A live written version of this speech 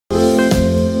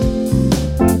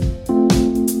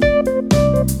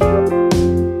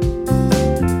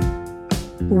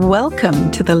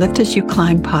Welcome to the Lift As You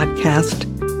Climb podcast,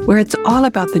 where it's all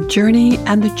about the journey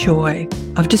and the joy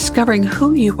of discovering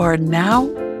who you are now,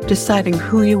 deciding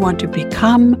who you want to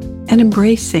become, and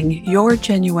embracing your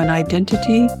genuine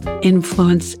identity,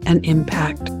 influence, and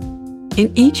impact.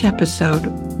 In each episode,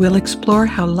 we'll explore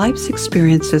how life's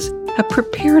experiences have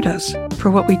prepared us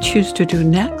for what we choose to do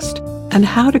next and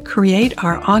how to create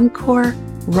our encore,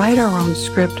 write our own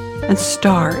script, and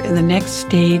star in the next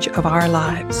stage of our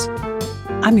lives.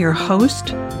 I'm your host,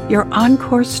 your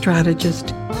encore strategist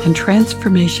and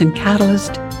transformation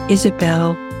catalyst,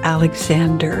 Isabel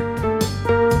Alexander.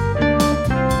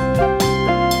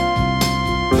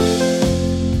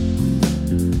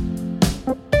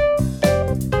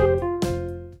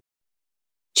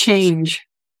 Change.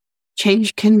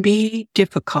 Change can be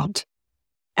difficult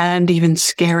and even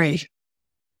scary.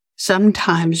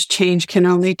 Sometimes change can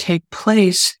only take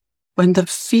place when the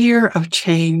fear of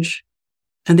change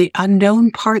and the unknown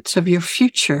parts of your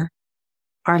future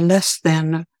are less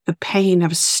than the pain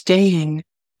of staying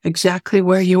exactly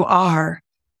where you are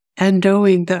and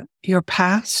knowing that your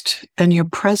past and your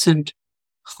present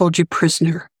hold you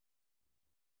prisoner.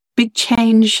 Big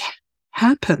change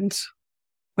happens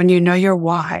when you know your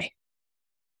why.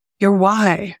 Your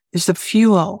why is the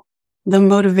fuel, the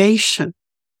motivation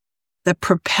that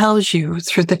propels you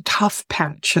through the tough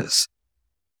patches.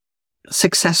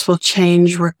 Successful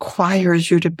change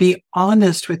requires you to be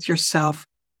honest with yourself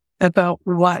about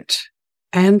what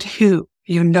and who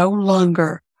you no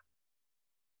longer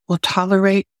will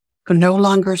tolerate, who no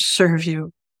longer serve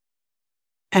you,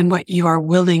 and what you are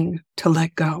willing to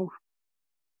let go.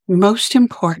 Most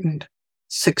important,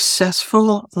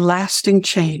 successful, lasting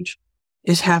change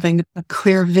is having a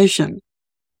clear vision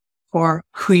for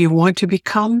who you want to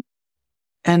become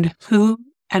and who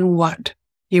and what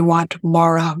you want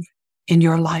more of in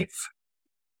your life.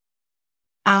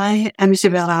 I am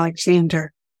Isabel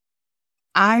Alexander.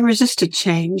 I resisted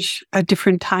change at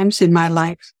different times in my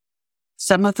life.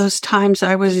 Some of those times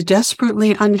I was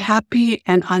desperately unhappy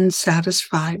and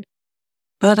unsatisfied,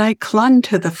 but I clung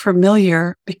to the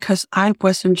familiar because I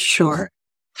wasn't sure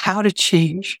how to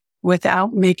change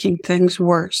without making things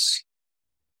worse.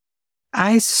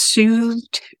 I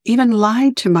soothed, even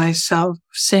lied to myself,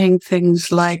 saying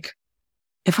things like,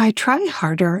 if I try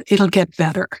harder, it'll get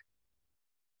better.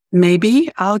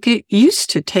 Maybe I'll get used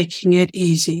to taking it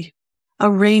easy. I'll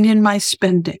rein in my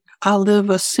spending. I'll live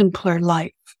a simpler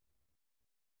life.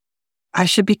 I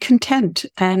should be content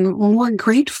and more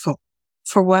grateful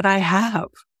for what I have.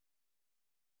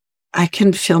 I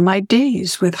can fill my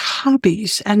days with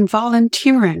hobbies and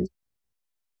volunteering.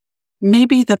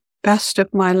 Maybe the best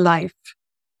of my life,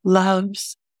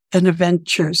 loves and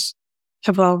adventures,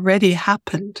 have already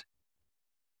happened.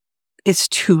 It's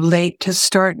too late to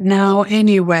start now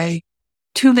anyway.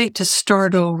 Too late to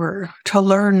start over, to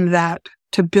learn that,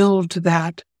 to build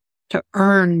that, to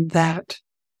earn that.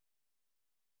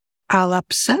 I'll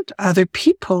upset other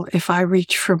people if I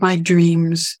reach for my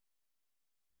dreams.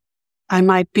 I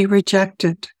might be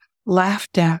rejected,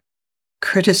 laughed at,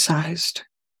 criticized.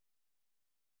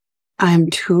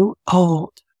 I'm too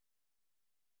old.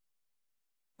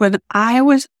 When I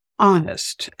was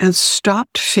honest and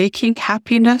stopped faking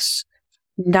happiness,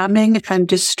 numbing and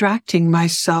distracting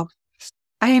myself,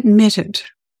 I admitted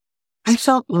I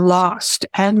felt lost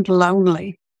and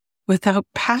lonely, without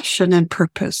passion and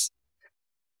purpose.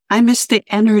 I missed the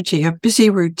energy of busy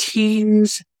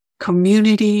routines,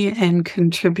 community, and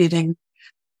contributing.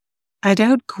 I'd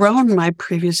outgrown my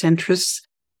previous interests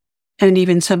and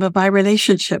even some of my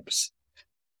relationships.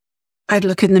 I'd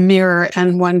look in the mirror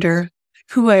and wonder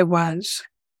who I was,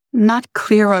 not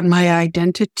clear on my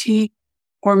identity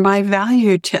or my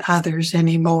value to others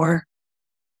anymore.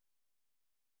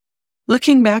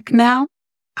 Looking back now,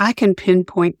 I can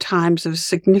pinpoint times of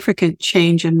significant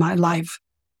change in my life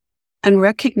and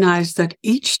recognize that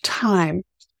each time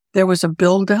there was a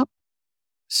buildup,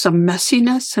 some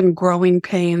messiness and growing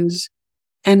pains,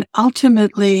 and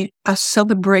ultimately a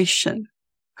celebration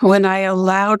when I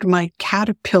allowed my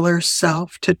caterpillar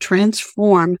self to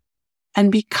transform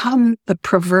and become the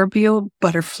proverbial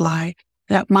butterfly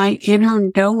that my inner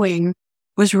knowing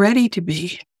was ready to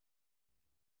be.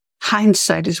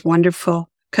 Hindsight is wonderful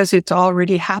because it's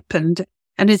already happened,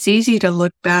 and it's easy to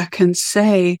look back and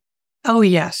say, oh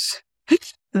yes,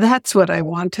 that's what I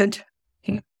wanted.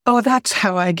 Oh, that's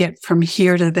how I get from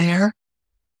here to there.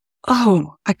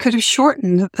 Oh, I could have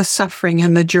shortened the suffering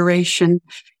and the duration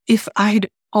if I'd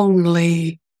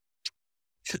only.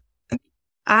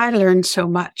 I learned so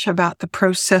much about the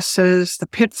processes, the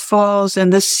pitfalls,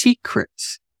 and the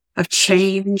secrets of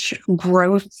change,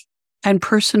 growth, and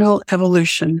personal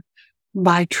evolution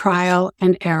by trial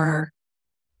and error.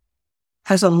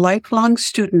 As a lifelong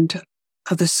student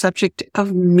of the subject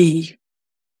of me,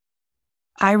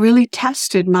 I really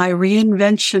tested my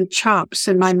reinvention chops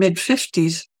in my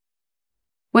mid-50s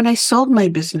when I sold my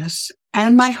business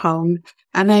and my home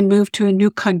and I moved to a new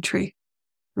country,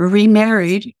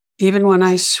 remarried even when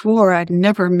I swore I'd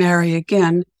never marry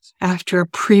again after a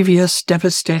previous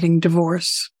devastating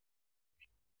divorce.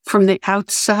 From the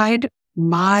outside,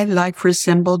 my life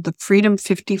resembled the Freedom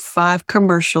 55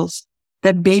 commercials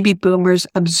that baby boomers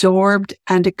absorbed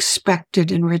and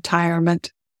expected in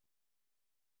retirement.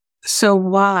 So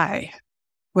why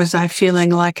was I feeling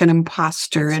like an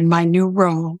imposter in my new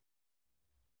role?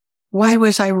 Why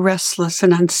was I restless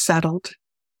and unsettled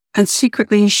and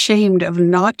secretly ashamed of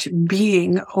not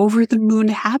being over the moon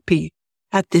happy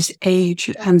at this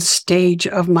age and stage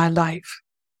of my life?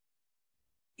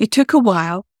 It took a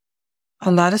while,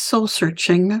 a lot of soul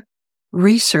searching,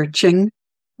 researching,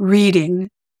 reading,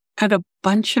 and a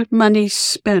bunch of money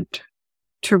spent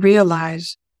to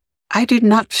realize I did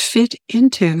not fit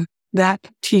into that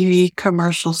TV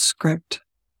commercial script.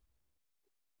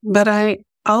 But I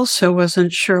also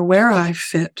wasn't sure where I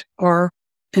fit or,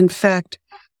 in fact,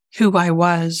 who I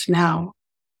was now.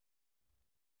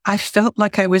 I felt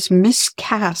like I was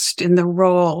miscast in the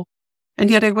role, and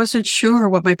yet I wasn't sure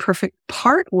what my perfect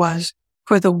part was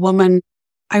for the woman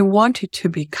I wanted to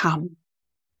become.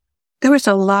 There was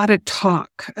a lot of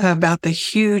talk about the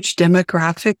huge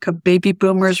demographic of baby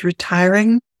boomers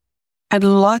retiring, and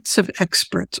lots of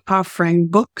experts offering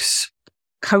books,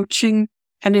 coaching,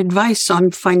 and advice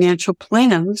on financial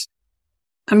plans.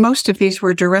 And most of these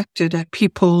were directed at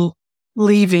people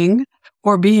leaving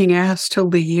or being asked to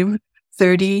leave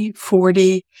 30,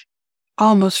 40,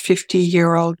 almost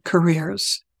 50-year-old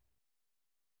careers.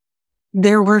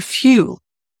 There were few,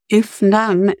 if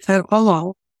none at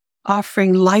all,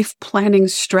 offering life planning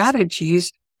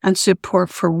strategies and support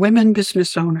for women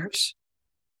business owners,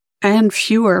 and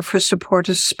fewer for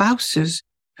supportive spouses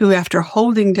who, after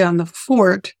holding down the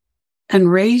fort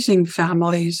and raising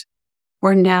families,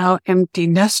 were now empty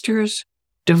nesters,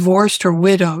 divorced or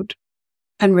widowed,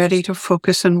 and ready to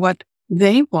focus on what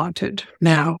they wanted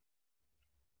now.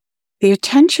 The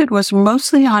attention was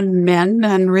mostly on men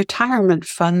and retirement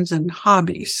funds and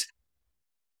hobbies.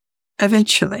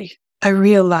 Eventually, I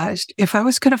realized if I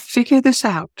was going to figure this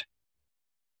out,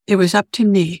 it was up to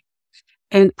me,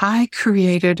 and I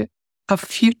created a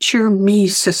future me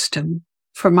system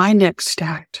for my next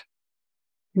act,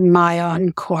 my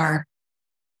encore.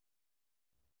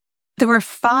 There were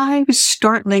 5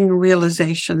 startling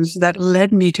realizations that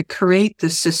led me to create the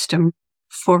system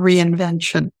for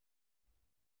reinvention.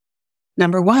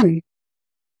 Number 1,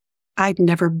 I'd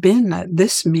never been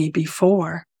this me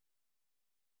before.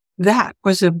 That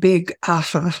was a big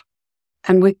aha.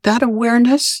 And with that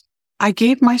awareness, I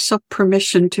gave myself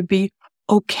permission to be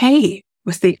okay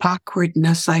with the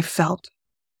awkwardness I felt.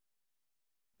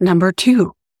 Number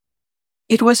 2,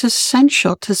 it was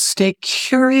essential to stay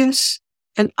curious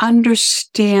and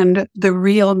understand the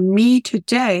real me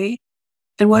today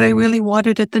and what I really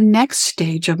wanted at the next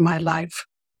stage of my life.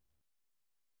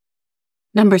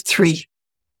 Number 3,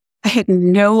 I had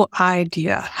no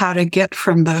idea how to get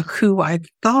from the who I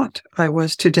thought I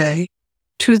was today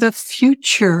to the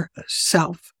future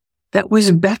self that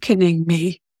was beckoning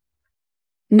me.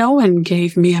 No one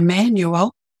gave me a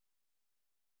manual.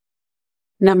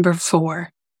 Number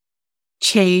 4,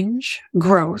 change,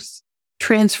 growth,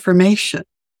 transformation.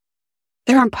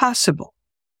 They're impossible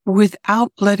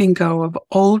without letting go of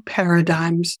old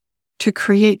paradigms to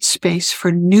create space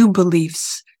for new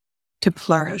beliefs to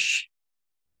flourish.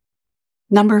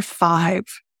 Number 5,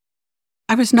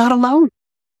 I was not alone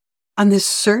on this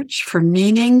search for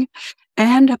meaning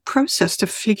and a process to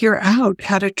figure out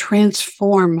how to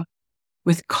transform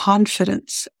with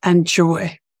confidence and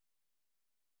joy.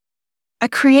 I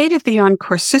created the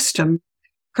Encore system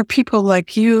for people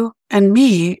like you and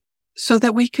me so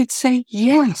that we could say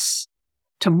yes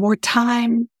to more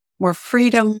time, more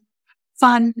freedom,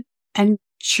 fun, and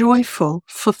joyful,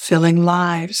 fulfilling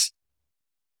lives.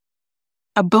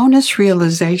 A bonus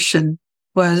realization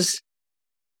was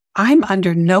I'm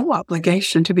under no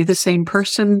obligation to be the same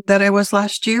person that I was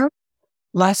last year,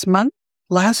 last month,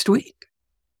 last week.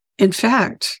 In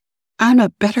fact, I'm a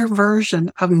better version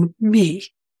of me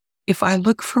if I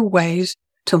look for ways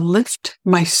to lift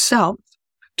myself,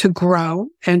 to grow,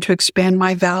 and to expand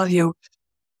my value.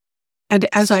 And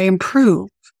as I improve,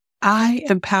 I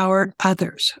empower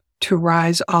others to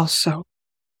rise also.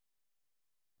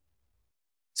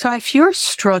 So if you're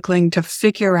struggling to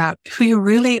figure out who you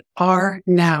really are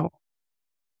now,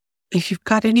 If you've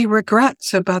got any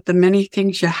regrets about the many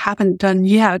things you haven't done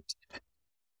yet,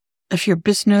 if your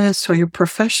business or your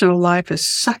professional life is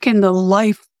sucking the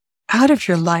life out of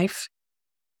your life,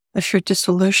 if you're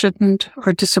disillusioned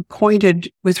or disappointed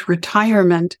with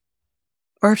retirement,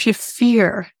 or if you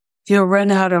fear you'll run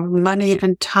out of money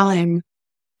and time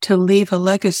to leave a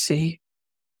legacy,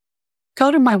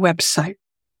 go to my website,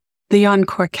 The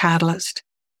Encore Catalyst,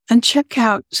 and check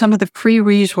out some of the free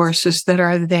resources that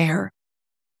are there.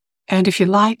 And if you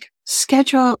like,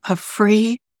 schedule a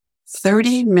free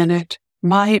 30-minute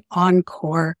My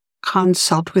Encore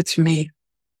consult with me.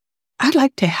 I'd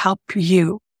like to help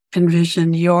you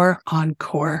envision your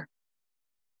encore.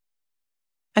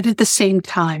 And at the same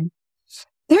time,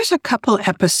 there's a couple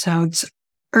episodes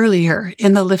earlier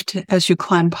in the Lift As You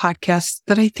Climb podcast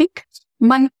that I think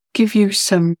might give you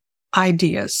some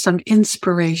ideas, some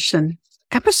inspiration.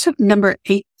 Episode number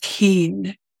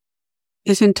 18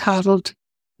 is entitled,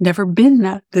 Never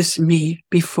Been This Me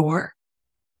Before.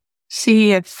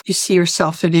 See if you see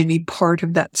yourself in any part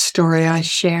of that story I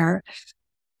share.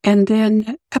 And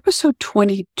then episode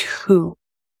 22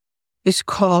 is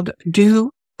called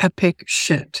Do Epic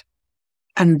Shit.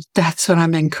 And that's what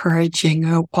I'm encouraging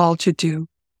you all to do.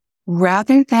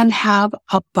 Rather than have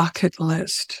a bucket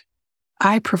list,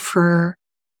 I prefer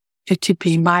it to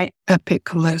be my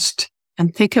epic list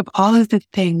and think of all of the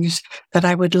things that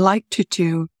I would like to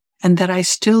do and that I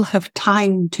still have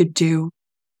time to do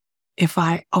if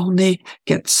I only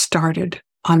get started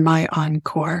on my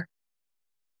encore.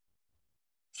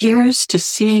 Here's to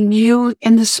seeing you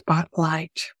in the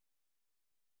spotlight.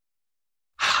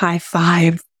 High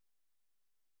five.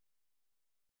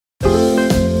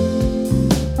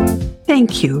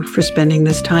 Thank you for spending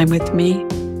this time with me.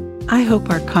 I hope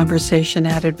our conversation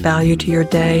added value to your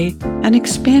day and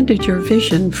expanded your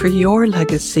vision for your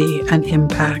legacy and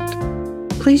impact.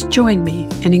 Please join me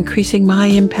in increasing my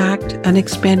impact and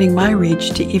expanding my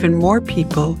reach to even more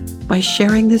people by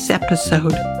sharing this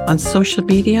episode on social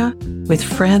media with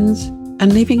friends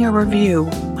and leaving a review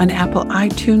on Apple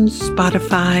iTunes,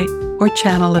 Spotify, or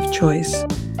channel of choice.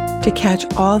 To catch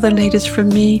all the latest from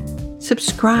me,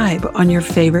 subscribe on your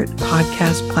favorite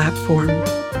podcast platform.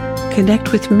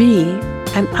 Connect with me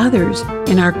and others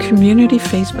in our community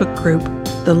Facebook group,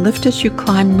 the Lift As You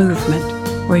Climb Movement,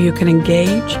 where you can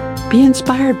engage, be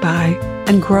inspired by,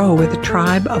 and grow with a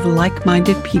tribe of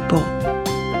like-minded people.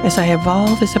 As I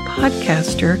evolve as a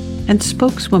podcaster and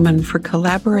spokeswoman for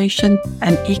collaboration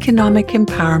and economic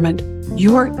empowerment,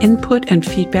 your input and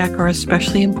feedback are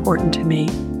especially important to me.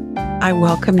 I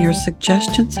welcome your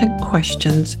suggestions and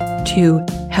questions to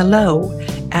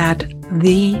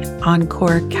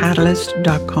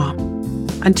hello@theencorecatalyst.com.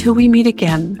 Until we meet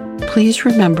again, please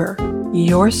remember,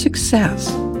 your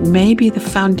success may be the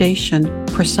foundation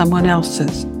for someone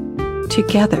else's.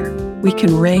 Together, we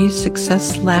can raise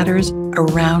success ladders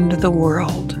around the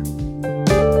world.